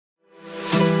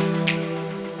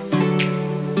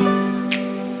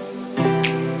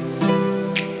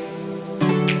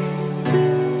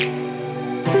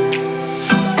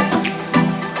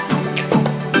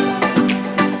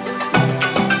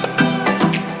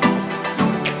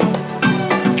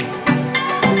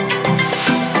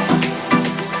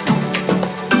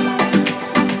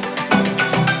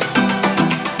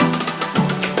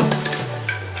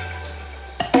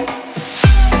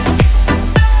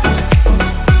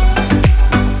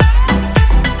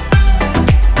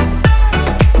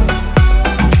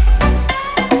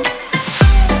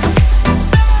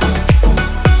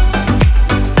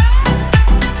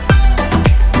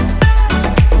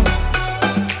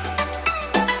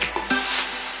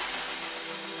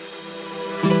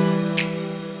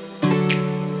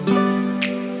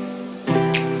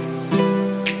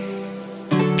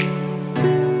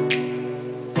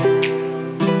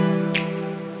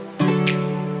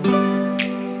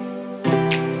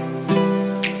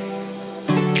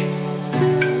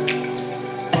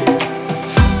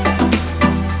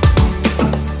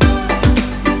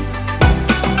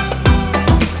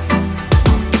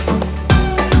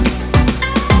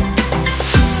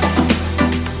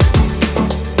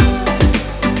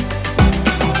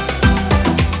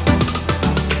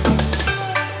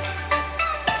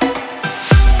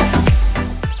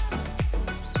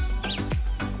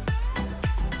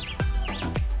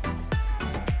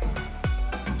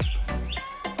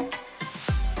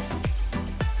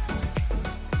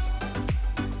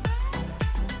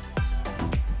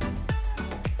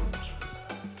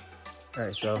All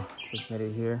right, so just made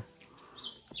it here,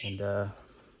 and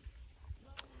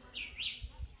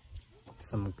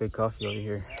some good coffee over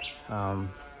here.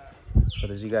 For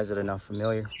those of you guys that are not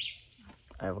familiar,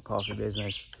 I have a coffee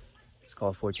business. It's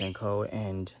called Fortune Co,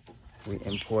 and we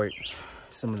import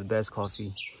some of the best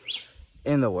coffee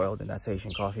in the world, and that's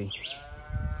Haitian coffee.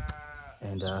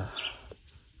 And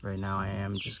right now I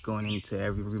am just going into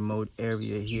every remote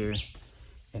area here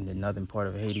in the northern part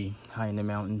of Haiti, high in the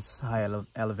mountains, high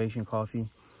elevation coffee.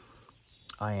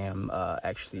 I am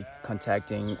actually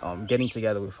contacting, getting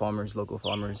together with farmers, local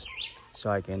farmers, so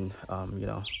I can, you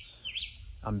know,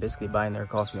 I'm basically buying their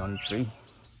coffee on the tree.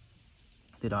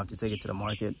 They don't have to take it to the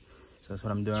market. So that's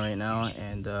what I'm doing right now.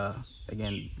 And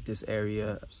again, this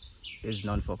area is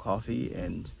known for coffee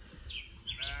and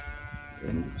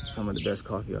some of the best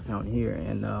coffee I found here.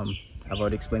 And I've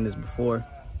already explained this before.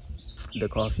 The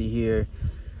coffee here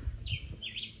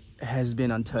has been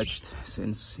untouched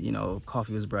since, you know,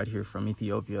 coffee was brought here from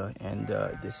Ethiopia, and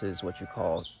this is what you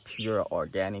call pure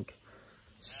organic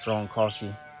strong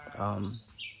coffee. I'm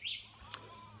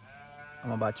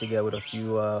about to get with a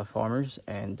few farmers,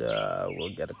 and we'll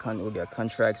get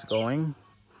contracts going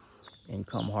and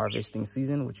come harvesting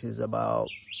season, which is about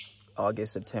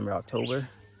August, September, October.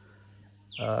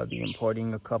 Be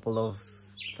importing a couple of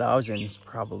thousands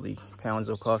probably pounds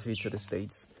of coffee to the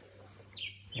States.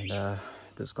 And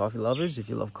those coffee lovers, if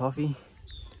you love coffee,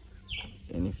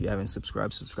 and if you haven't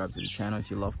subscribed, subscribe to the channel. If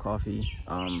you love coffee,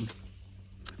 I'm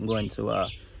going to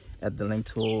add the link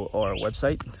to our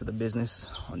website, to the business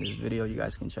on this video. You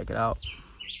guys can check it out.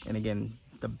 And again,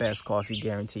 the best coffee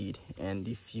guaranteed. And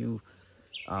if you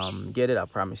get it, I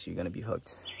promise you're gonna be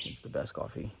hooked. It's the best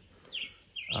coffee.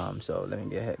 So let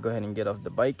me go ahead and get off the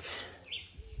bike.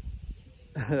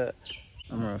 I'm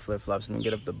wearing flip-flops. Let me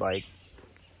get off the bike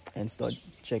and start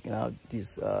checking out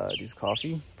these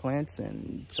coffee plants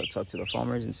and talk to the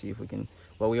farmers and see if we can,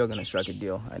 well, we are gonna strike a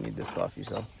deal. I need this coffee,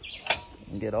 so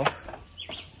and get off.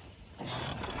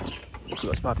 Let's see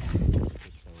what's popping.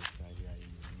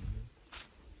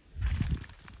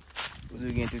 Vous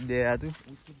avez tout derrière tout?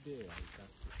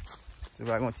 Tu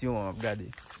vas continuer à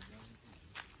regarder.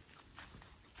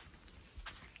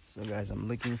 So guys, I'm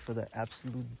looking for the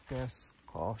absolute best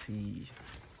coffee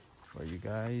for you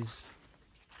guys.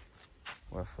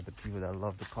 Or for the people that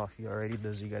love the coffee already.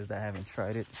 Those of you guys that haven't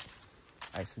tried it,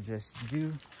 I suggest you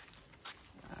do.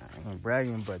 I ain't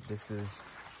bragging, but this is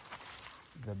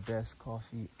the best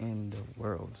coffee in the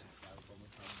world.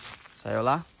 Ça y est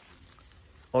là?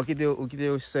 Ou qui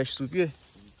te sèche sous pied?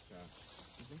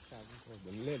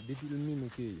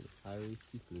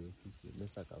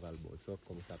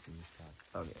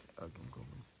 Okay, cool.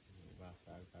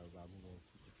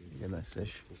 Yeah, that's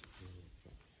sèche.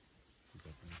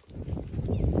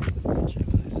 Check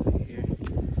this out here.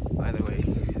 By the way,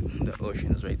 the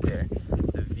ocean is right there.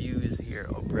 The views here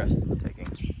are breathtaking.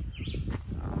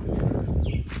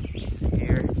 So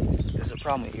here, there's a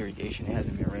problem with irrigation. It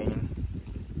hasn't been raining,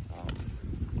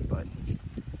 but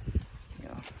you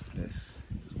know, this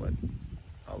is what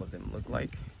all of them look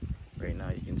like. Right now,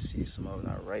 you can see some of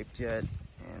them not ripe yet,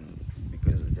 and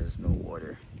because there's no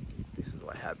water, this is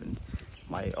what happened.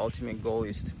 My ultimate goal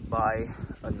is to buy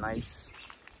a nice,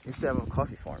 is to have a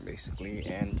coffee farm basically,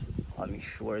 and I'll make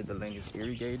sure the land is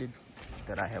irrigated,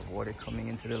 that I have water coming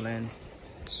into the land,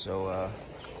 so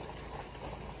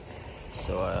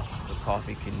the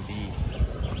coffee can be,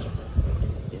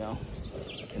 you know,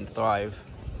 can thrive.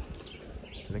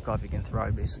 So the coffee can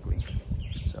thrive basically.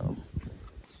 So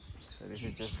this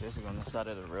is just this on the side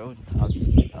of the road.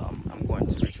 I'm going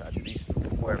to reach out to these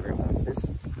people, whoever wants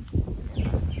this.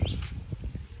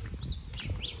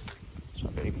 It's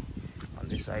my baby. On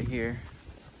this side here.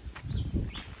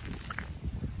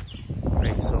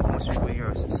 Right, so most people here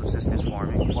are subsistence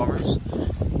farmers.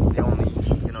 They only,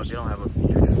 you know, they don't have a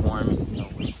huge farm, you know,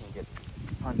 where you can get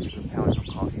hundreds of pounds of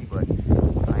coffee, but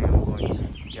I am going to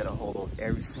get a hold of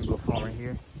every single farmer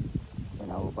here,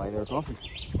 and I will buy their coffee.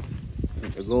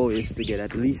 And the goal is to get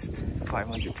at least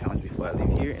 500 pounds before I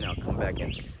leave here, and I'll come back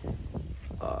in.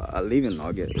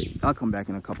 I'll come back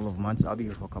in a couple of months. I'll be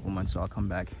here for a couple of months, so I'll come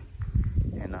back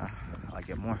and I'll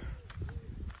get more.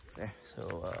 So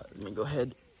let me go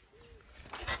ahead.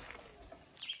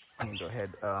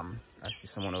 I see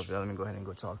someone over there. Let me go ahead and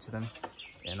go talk to them.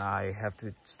 And I have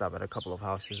to stop at a couple of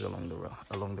houses along the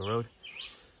road.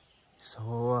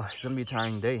 So it's gonna be a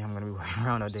tiring day. I'm gonna be walking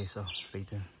around all day, so stay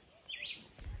tuned.